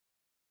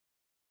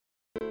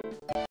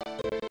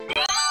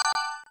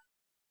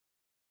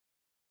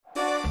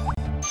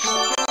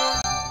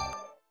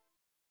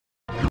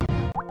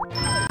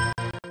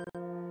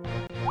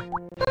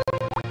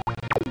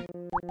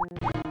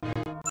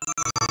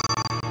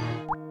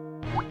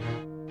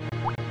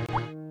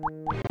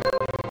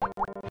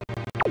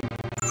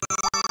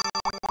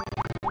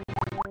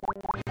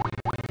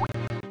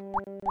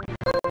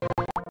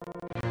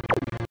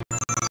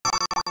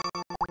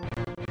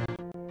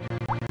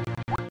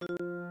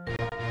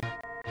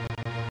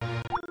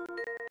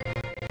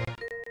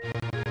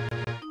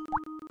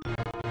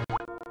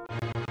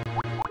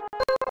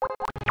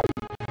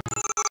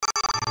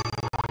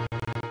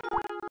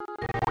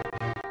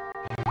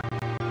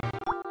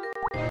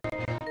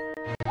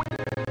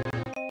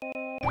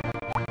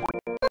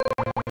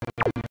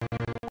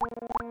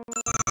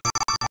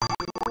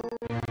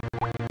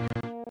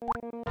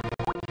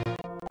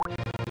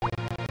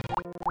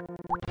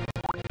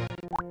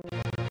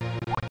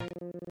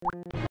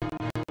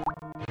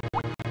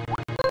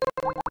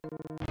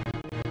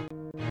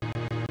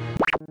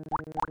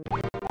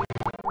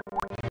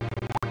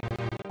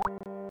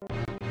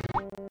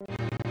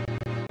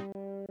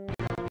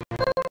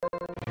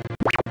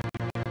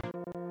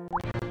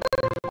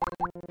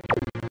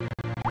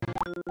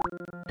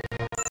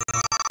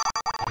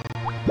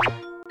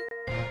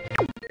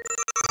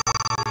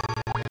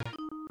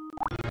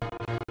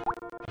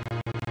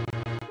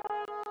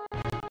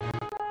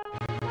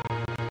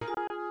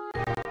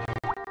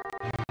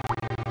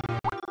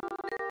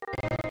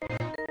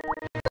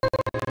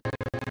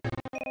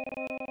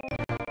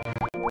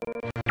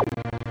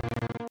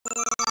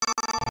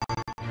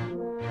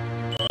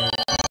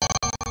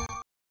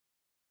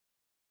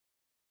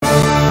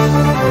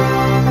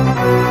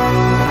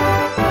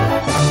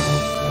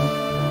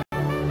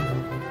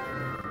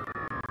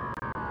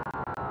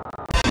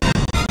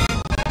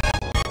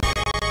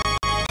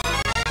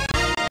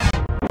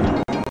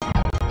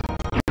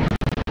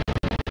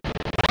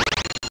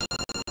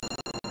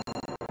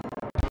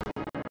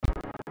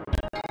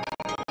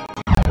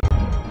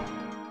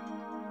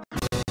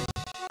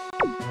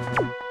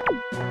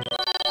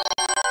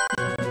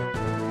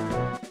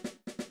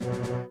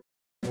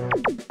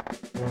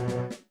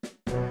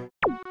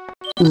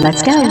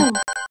Let's go!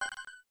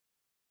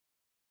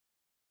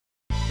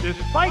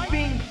 Despite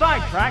being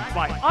sidetracked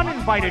by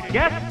uninvited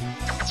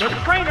guests, the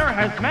trainer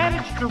has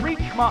managed to reach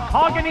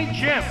Mahogany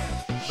Gym.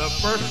 The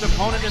first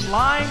opponent in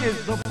line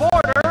is the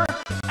boarder,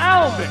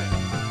 Alvin.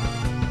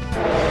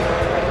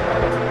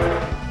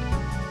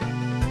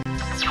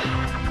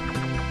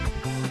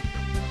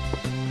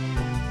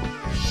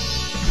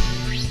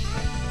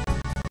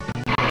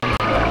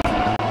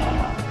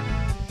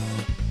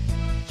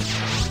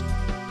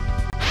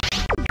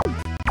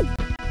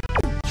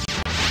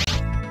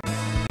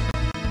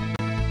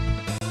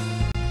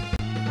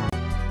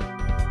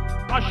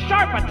 A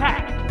sharp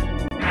attack!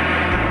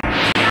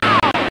 Ow!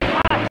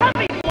 A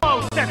heavy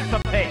blow sets the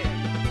pace!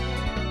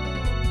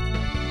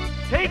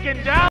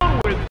 Taken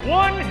down with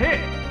one hit!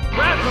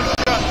 That was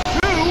just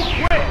too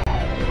quick!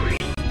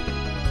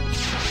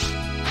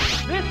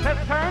 This has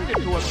turned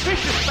into a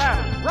vicious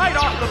battle right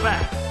off the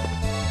bat!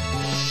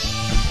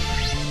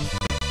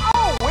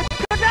 Oh, it's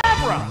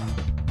Kadabra!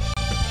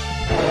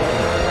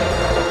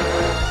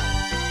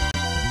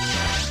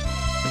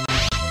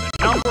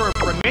 The number of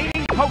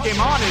remaining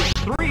Pokémon is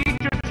 3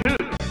 to 2.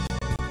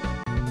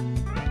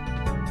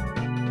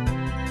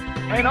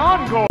 An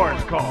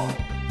encore's called.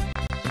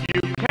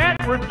 You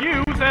can't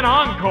refuse an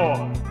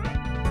encore.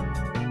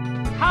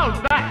 How's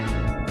that?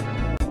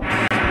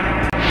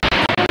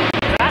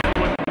 That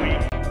was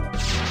weak.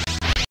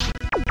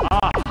 A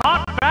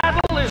hot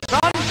battle is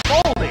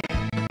unfolding.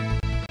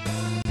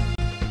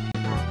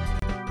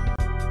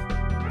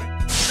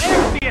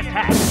 There's the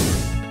attack.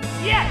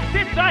 Yes,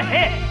 it's a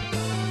hit.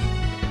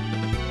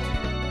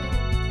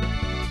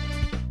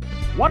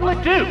 What'll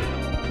it do?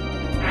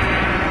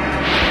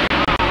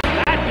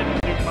 That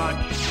didn't do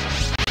much.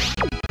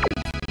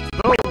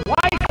 The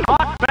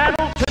white-hot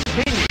battle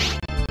continues.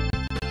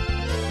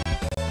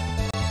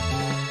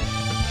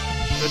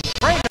 The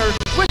trainer's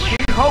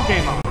switching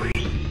Pokémon.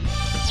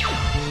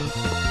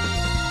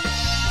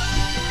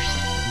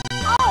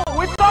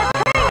 Oh, it's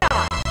Arcana!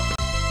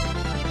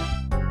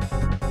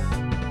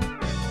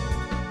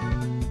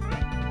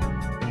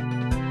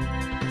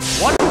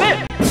 What's this?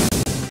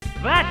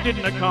 That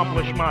didn't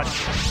accomplish much.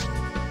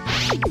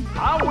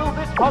 How will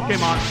this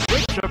Pokémon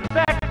switch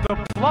affect the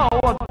flow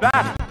of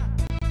battle?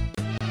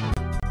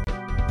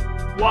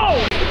 Whoa!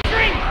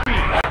 Extreme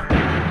speed!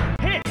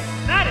 Hit!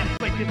 That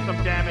inflicted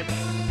some damage.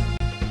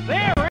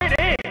 There it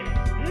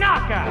is!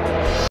 Knockout!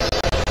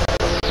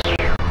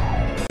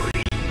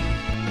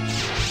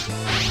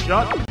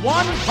 Just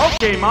one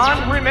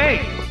Pokémon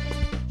remains.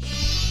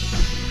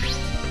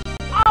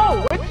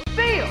 Oh, it's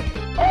sealed!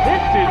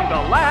 This is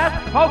the last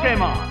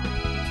Pokémon.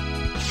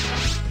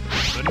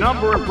 The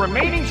number of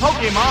remaining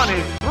Pokémon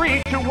is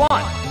 3 to 1.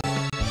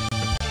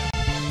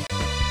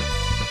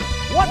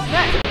 What's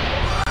next?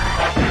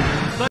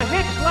 The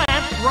hit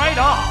glanced right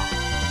off.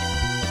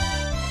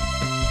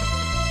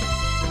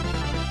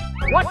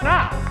 What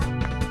now?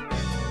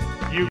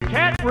 You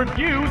can't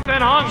refuse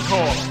an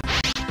encore.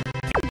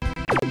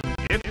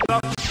 It's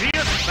a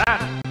fierce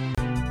battle.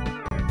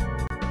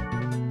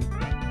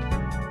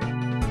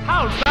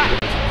 How's that?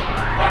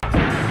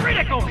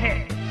 Critical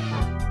hit.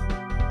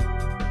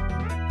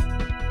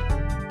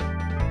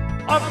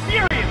 A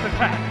furious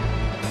attack.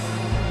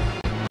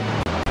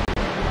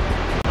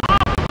 A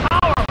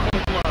powerful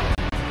blow.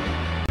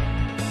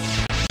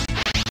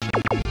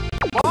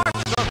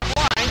 Sparks are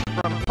flying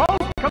from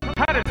both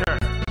competitors.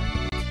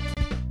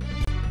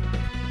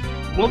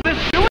 Will this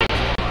do it?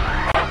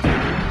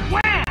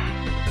 Wham!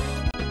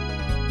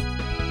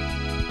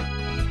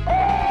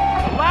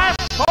 The last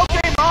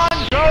Pokémon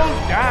goes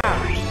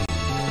down.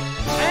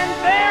 And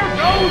there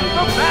goes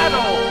the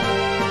battle.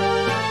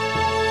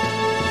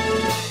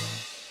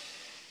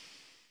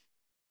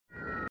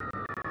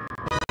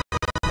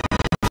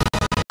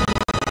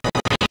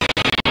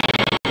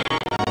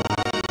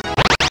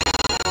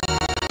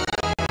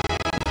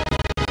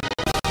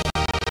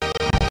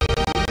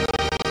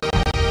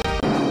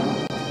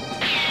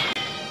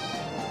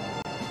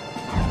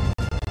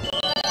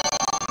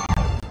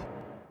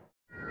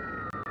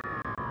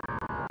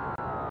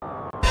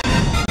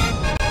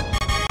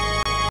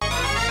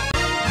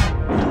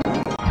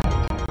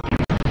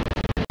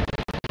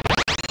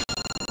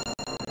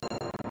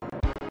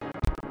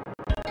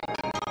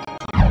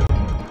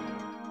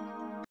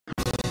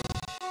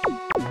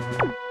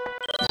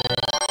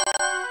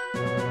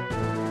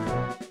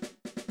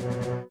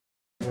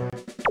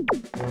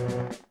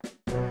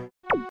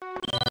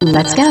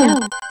 Let's go.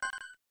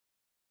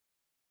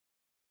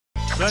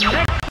 The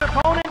next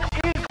opponent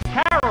is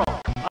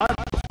Carol, a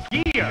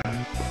skier.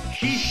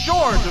 She's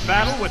sure to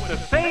battle with the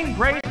same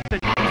grace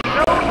that she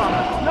shows on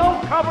the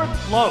snow-covered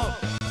slopes.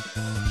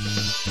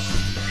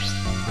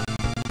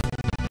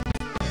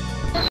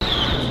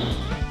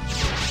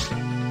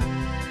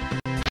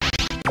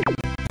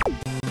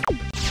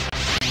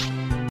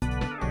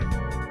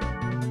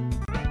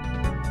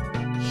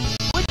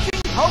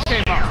 Switching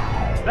Pokémon.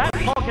 That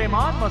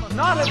Pokémon must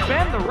not have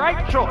been the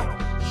right choice.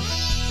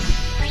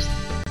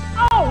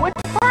 Oh,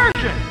 it's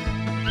Persian!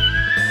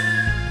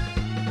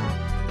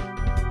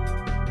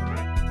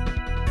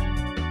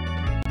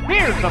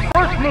 Here's the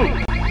first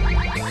move.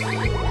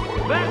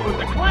 That was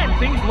a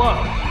glancing blow.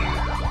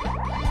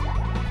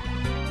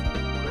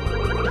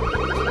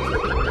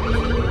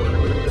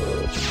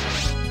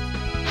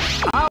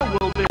 How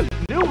will this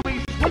newly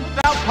switched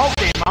out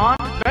Pokémon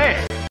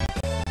fare?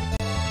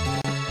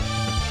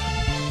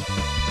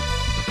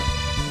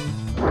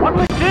 What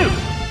will it do?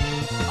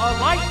 A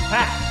light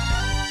pass.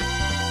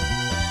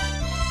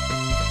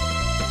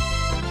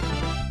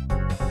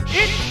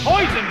 It's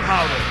poison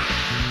powder.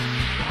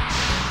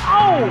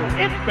 Oh,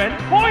 it's been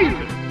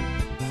poisoned.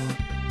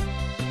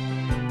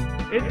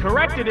 It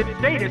corrected its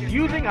status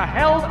using a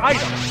held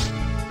item.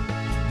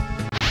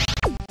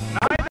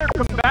 Neither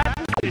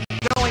combatant is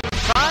showing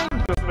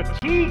signs of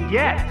fatigue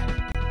yet.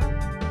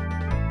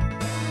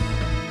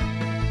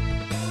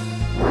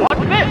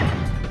 What's this?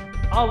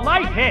 A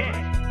light hit.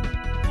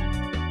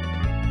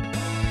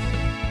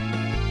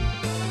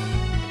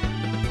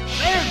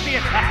 There's the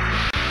attack.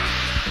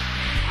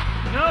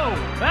 No,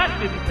 that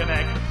didn't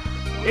connect.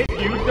 It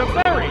used a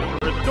berry to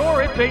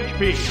restore its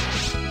HP.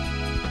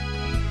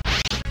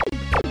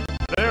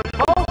 They're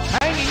both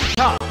hanging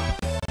tough.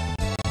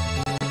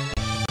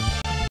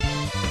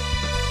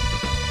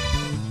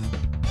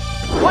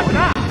 What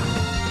now?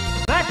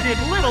 That did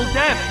little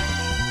damage.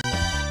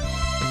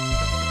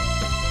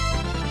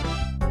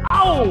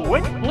 Oh,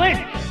 it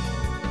blinched.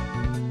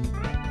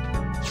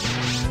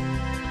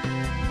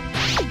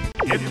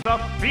 It's a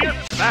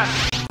fierce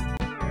battle.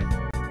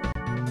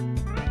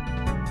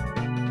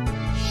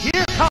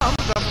 Here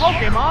comes a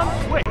Pokémon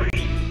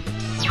switch.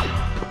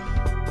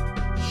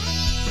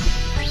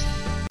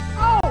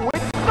 Oh,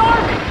 it's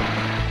starting!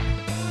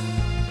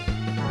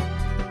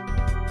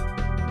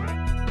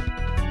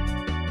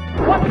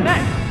 What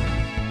next?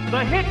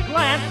 The hit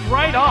glanced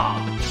right off.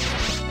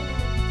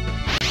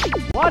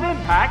 What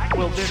impact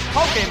will this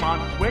Pokémon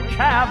switch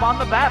have on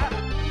the battle?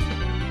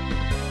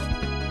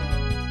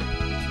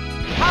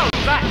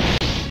 How's that?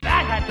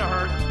 That had to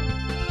hurt.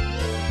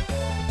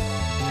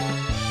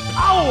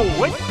 Oh,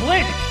 it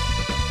blinched!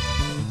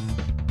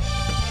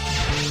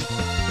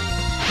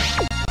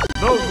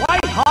 The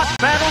white-hot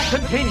battle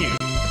continues.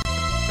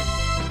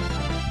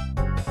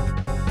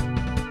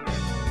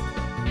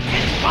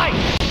 It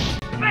bites!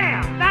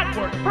 Bam! That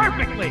worked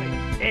perfectly!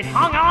 It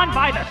hung on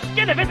by the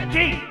skin of its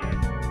teeth!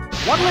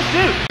 What'll it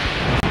do?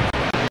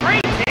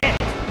 Great hit!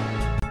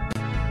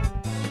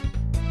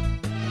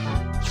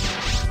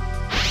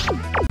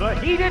 The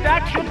heated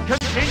action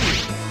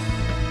continues.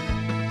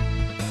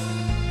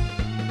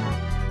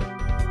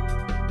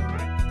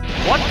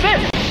 What's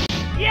this?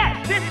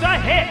 Yes, it's a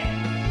hit!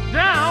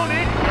 Down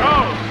it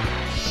goes!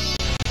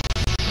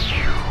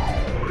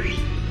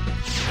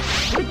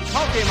 Which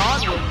Pokémon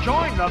will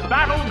join the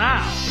battle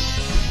now?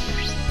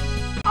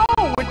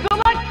 Oh, it's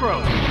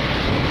Electro!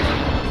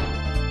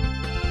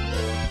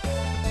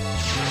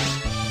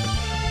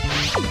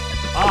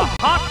 A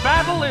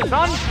battle is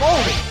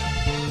unfolding.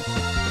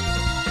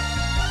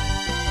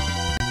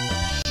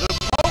 The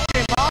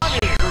Pokémon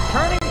is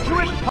returning to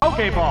its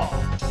Pokéball.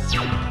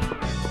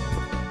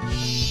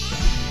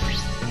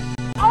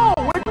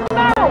 Oh, it's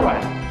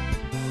Marowak!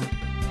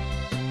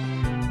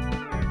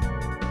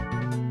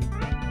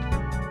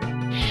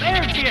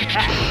 There's the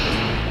attack.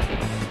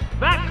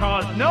 That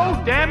caused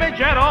no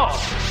damage at all.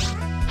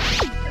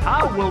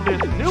 How will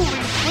this newly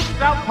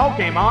switched out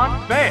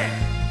Pokémon fare?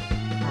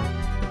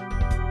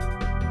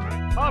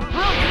 A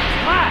brilliant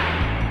flash!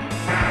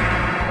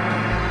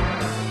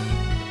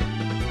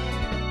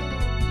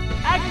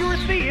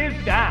 Accuracy is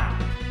down.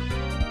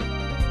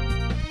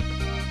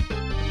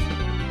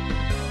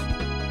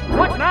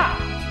 What now?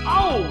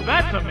 Oh,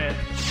 that's a miss.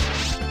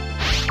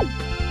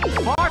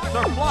 Sparks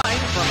are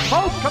flying from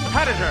both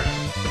competitors.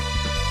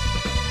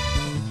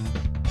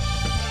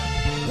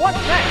 What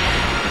next?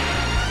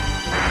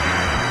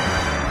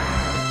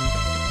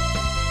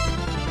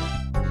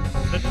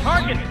 The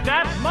target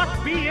stats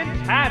must be in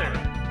tatters.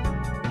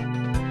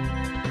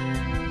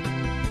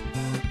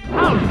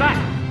 How's that?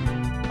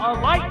 A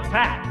light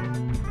tap.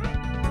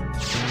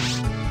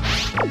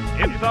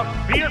 It's a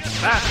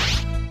fierce battle.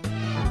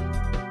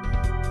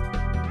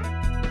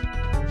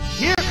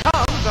 Here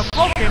comes the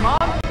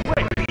Pokémon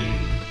switch.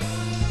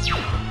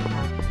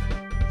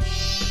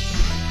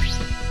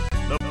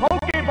 The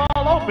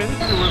Pokéball opens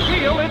to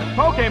reveal its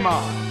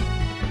Pokémon.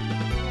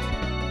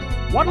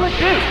 What'll it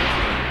do?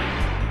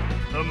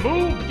 The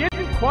move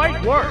didn't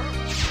quite work.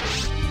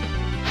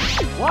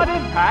 What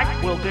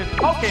impact will this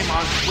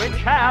Pokémon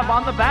switch have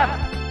on the battle?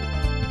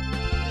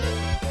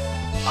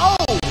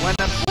 Oh, an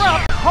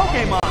abrupt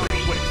Pokémon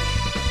switch.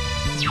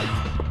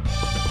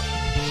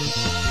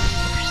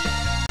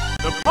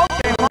 The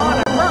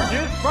Pokémon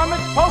emerges from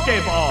its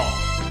Pokéball.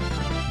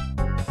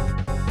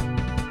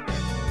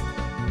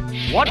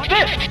 What's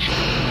this?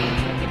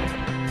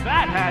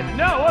 That had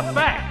no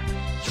effect.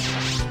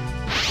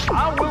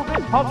 How will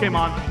this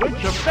Pokémon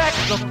switch affect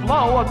the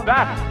flow of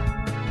battle?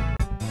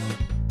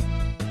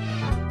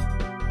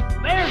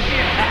 There's the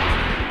attack.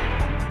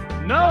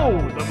 No,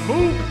 the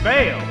move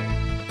failed.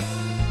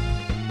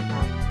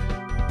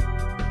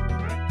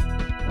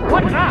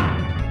 What now?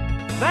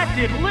 That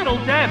did little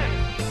damage.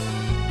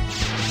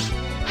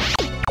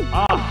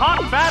 A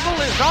hot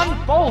battle is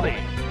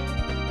unfolding.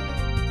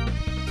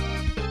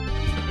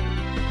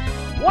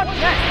 What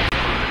next?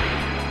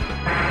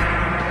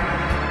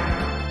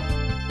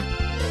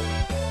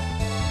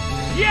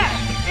 Yes,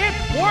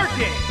 it's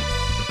working!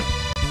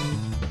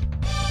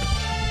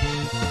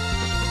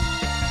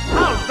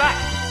 How's that?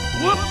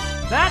 Whoops,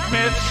 that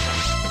missed.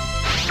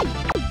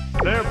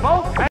 They're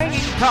both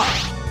hanging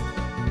tough.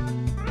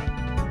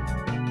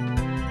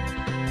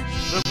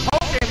 The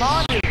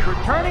Pokémon is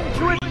returning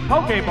to its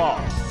Pokéball.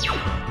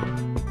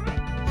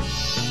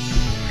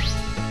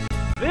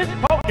 This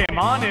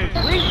Pokémon is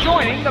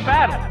rejoining the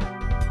battle.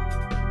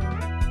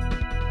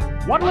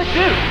 What'll it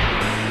do?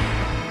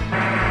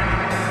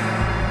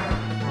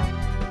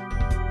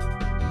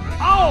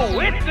 Oh,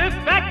 it's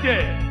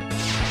effective!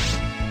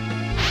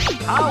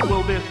 How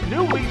will this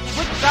newly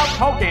switched out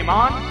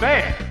Pokémon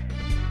fare?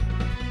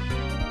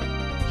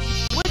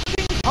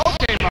 Switching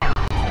Pokémon!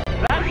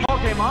 That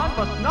Pokémon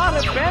must not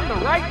have been the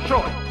right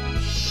choice.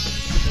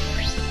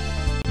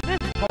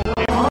 This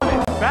Pokémon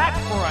is back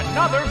for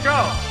another go.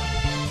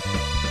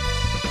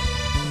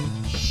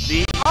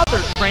 The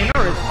other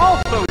trainer is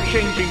also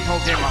changing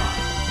Pokémon.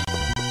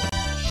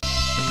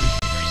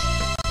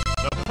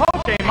 The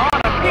Pokémon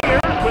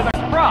appears with a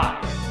cry.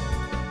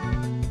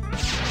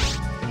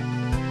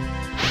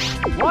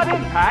 What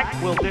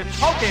impact will this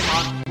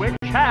Pokémon switch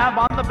have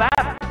on the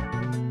battle?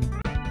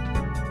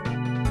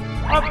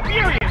 A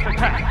furious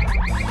attack!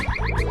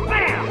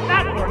 Bam!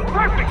 That worked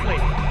perfectly!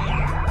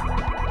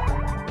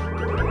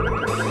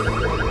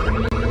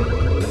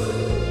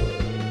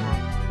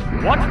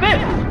 What's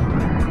this?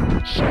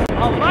 A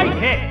light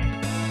hit!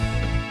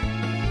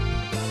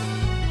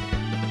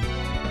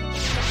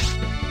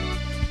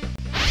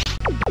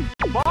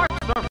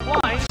 Sparks are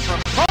flying from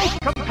both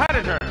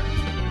competitors!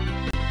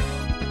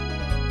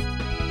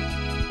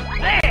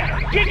 There!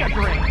 Giga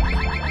Drain!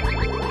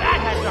 That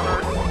had to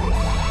hurt!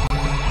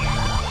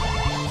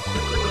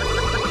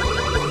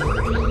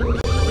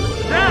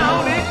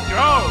 Down it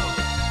goes!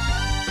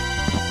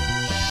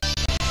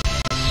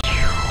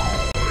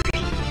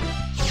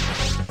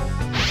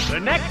 The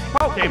next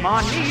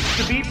Pokémon needs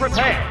to be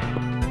prepared.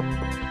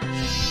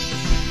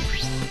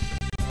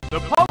 The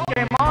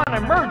Pokémon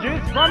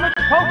emerges from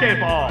its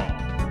Pokéball.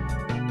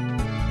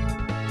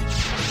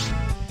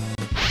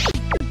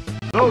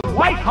 The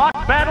white-hot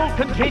battle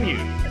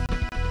continues.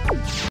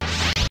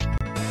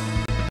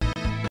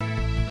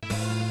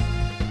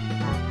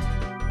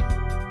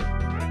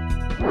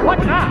 What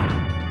now?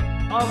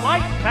 A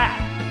light tap.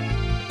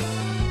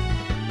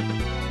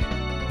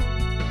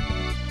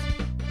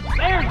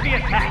 There's the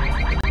attack.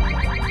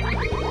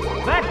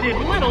 That did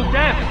little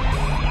damage.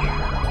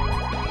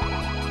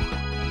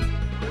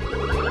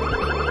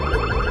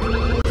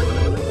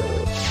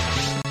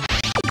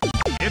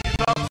 It's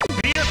a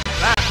fierce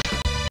battle.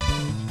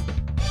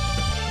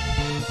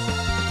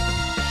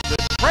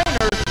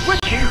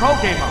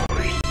 Pokémon.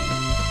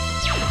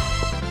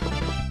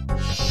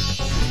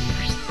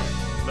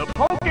 The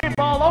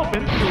Pokeball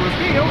opens to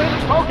reveal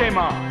its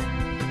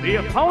Pokémon. The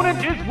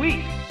opponent is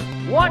weak.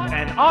 What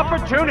an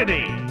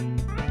opportunity!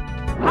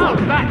 How's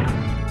that?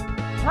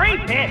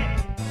 Great hit!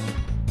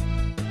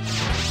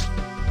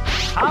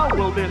 How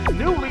will this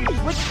newly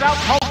switched out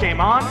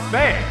Pokémon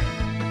fare?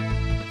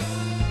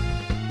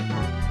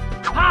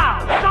 Pow!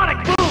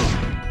 Sonic Boom!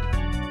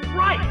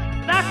 Right!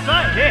 That's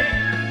a hit!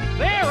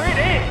 There it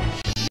is!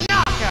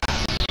 Knockout!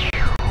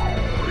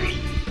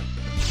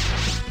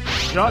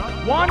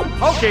 Just one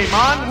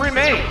Pokémon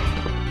remains.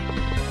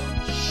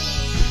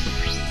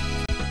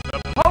 The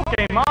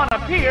Pokémon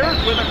appears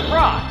with a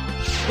cry.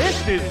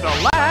 This is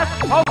the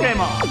last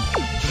Pokémon.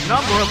 The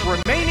number of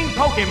remaining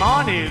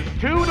Pokémon is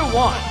 2 to 1.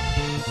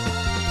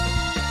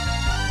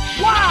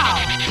 Wow!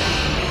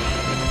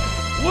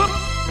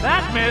 Whoops!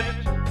 That missed.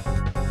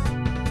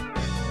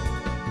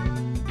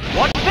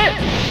 What's this?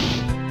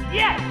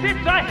 Yes,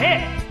 it's a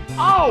hit!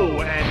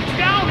 Oh, and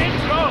down it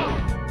goes!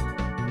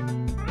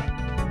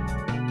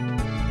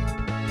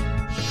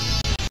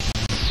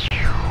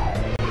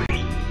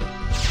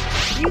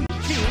 Each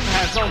team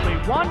has only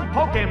one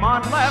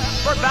Pokémon left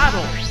for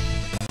battle.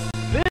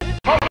 This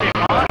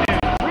Pokémon is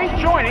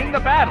rejoining the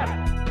battle.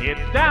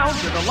 It's down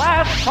to the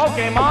last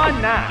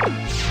Pokémon now.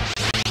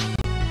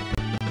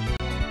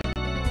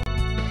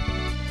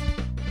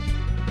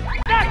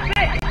 That's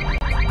it!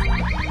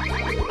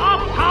 A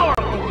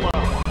powerful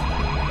blow!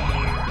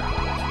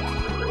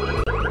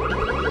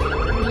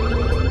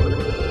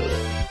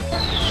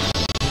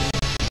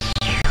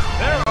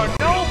 There are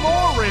no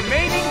more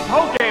remaining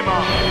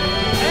Pokémon!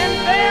 And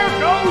there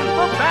goes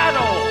the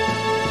battle!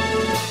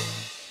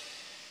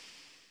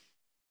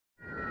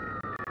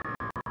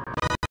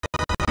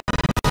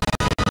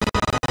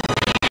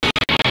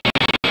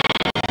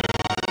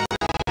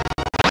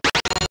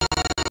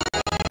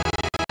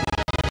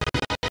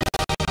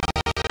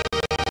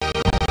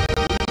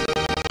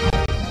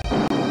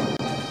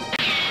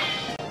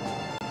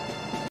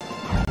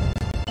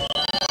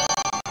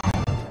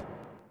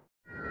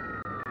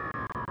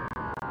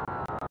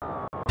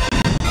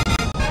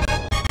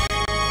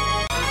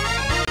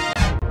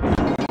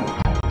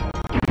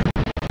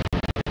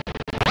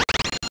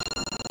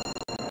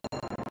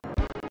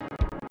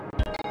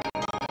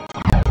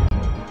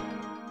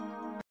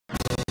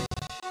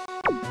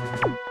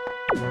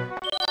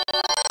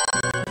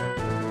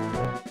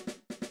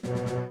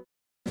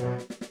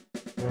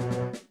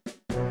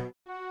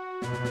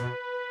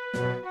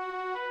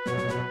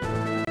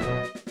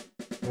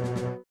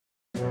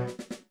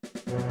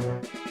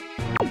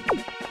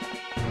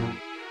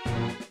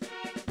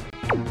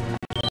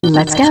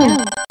 Let's go.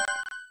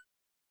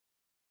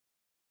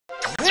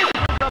 This is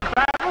the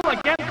battle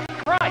against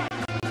Pryce,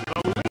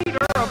 the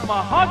leader of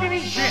Mahogany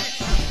Gym.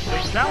 The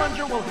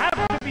challenger will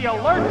have to be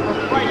alert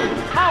for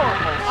Pryce's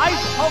powerful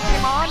ice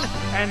Pokémon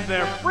and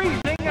their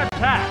freezing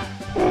attack.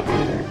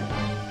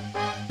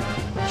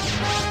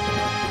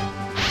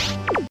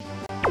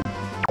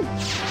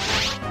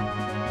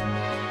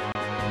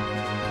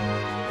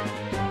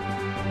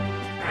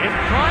 It's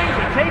trying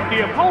to take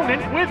the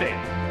opponent with it.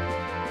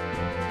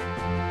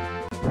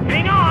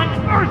 Hang on,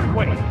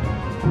 Earthquake!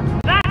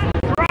 That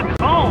struck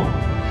home!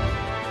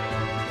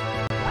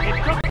 It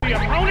took the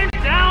opponent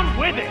down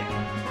with it!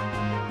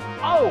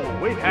 Oh,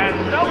 it has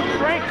no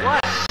strength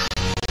left!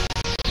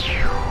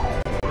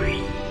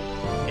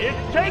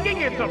 It's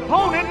taking its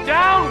opponent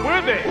down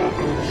with it!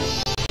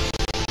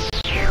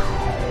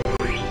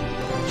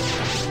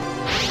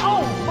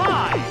 Oh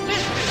my!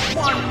 This is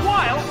one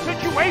wild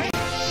situation!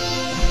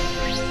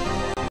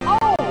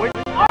 Oh,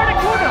 it's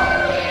Articuno!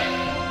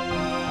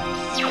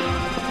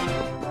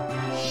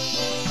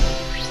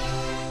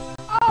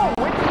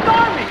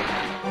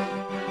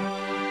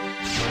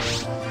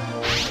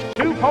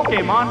 Two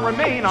Pokémon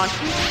remain on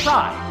each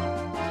side.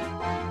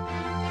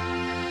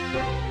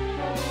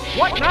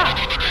 What now?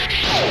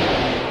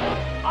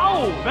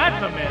 Oh,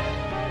 that's a miss.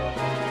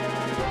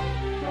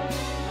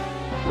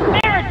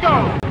 There it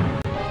goes!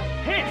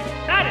 Hit!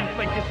 That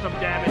inflicted some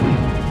damage.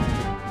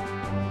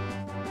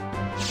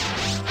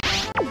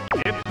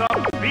 It's a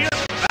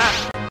fierce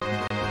battle.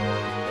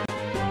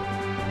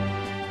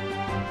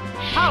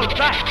 How's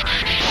that?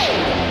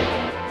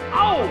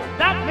 Oh,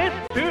 that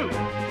missed too.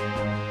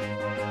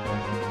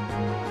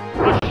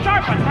 A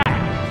sharp attack!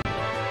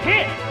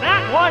 Hit!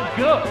 That was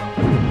good!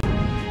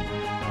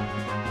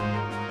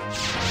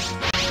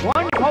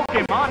 One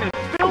Pokémon is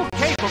still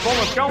capable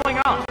of going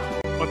on,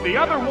 but the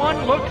other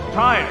one looks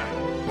tired.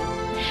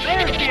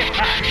 There's the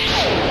attack!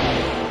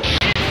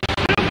 It's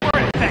super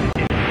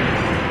effective!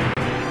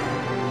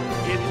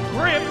 It's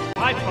gripped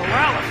by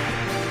paralysis.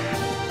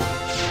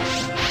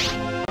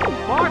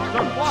 Sparks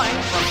are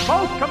flying from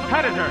both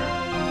competitors.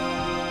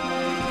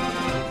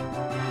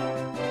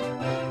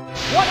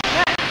 What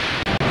next?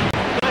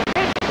 The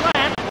hit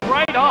glanced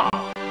right off.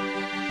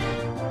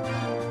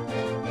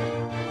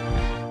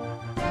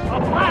 A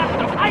blast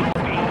of ice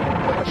beam.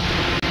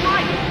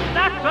 Right,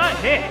 that's a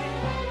hit.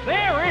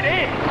 There it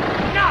is.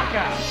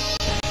 Knockout.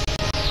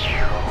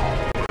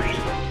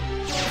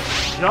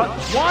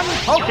 Just one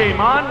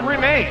Pokémon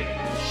remains.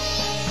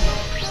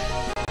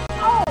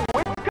 Oh,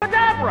 it's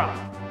Kadabra!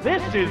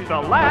 This is the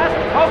last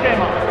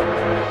Pokémon.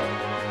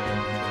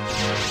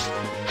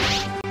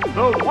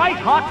 The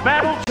white-hot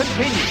battle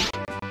continues.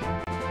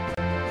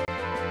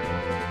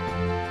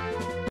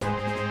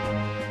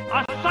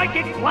 A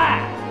Psychic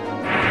Blast!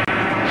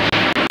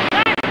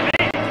 That's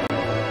it!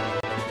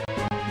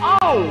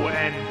 Oh,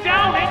 and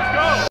down it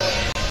goes!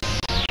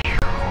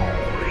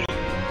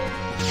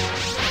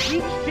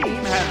 Each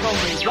team has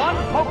only one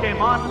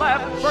Pokémon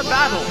left for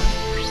battle.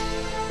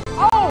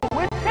 Oh,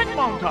 it's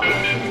Hitmonchan!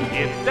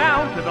 It's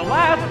down to the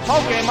last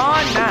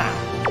Pokémon now.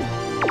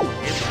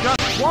 It's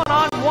just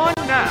one-on-one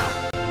now.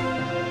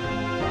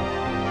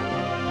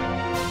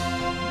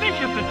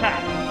 Vicious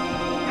attack!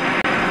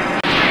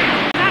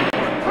 That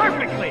worked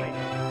perfectly!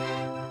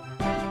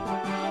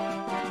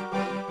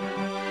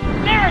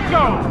 There it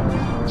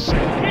goes!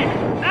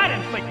 That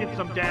inflicted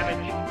some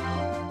damage.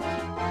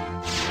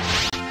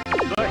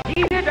 The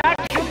heated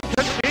action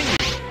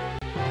continues.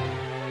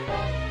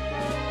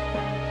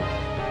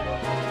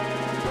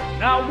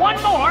 Now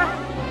one more,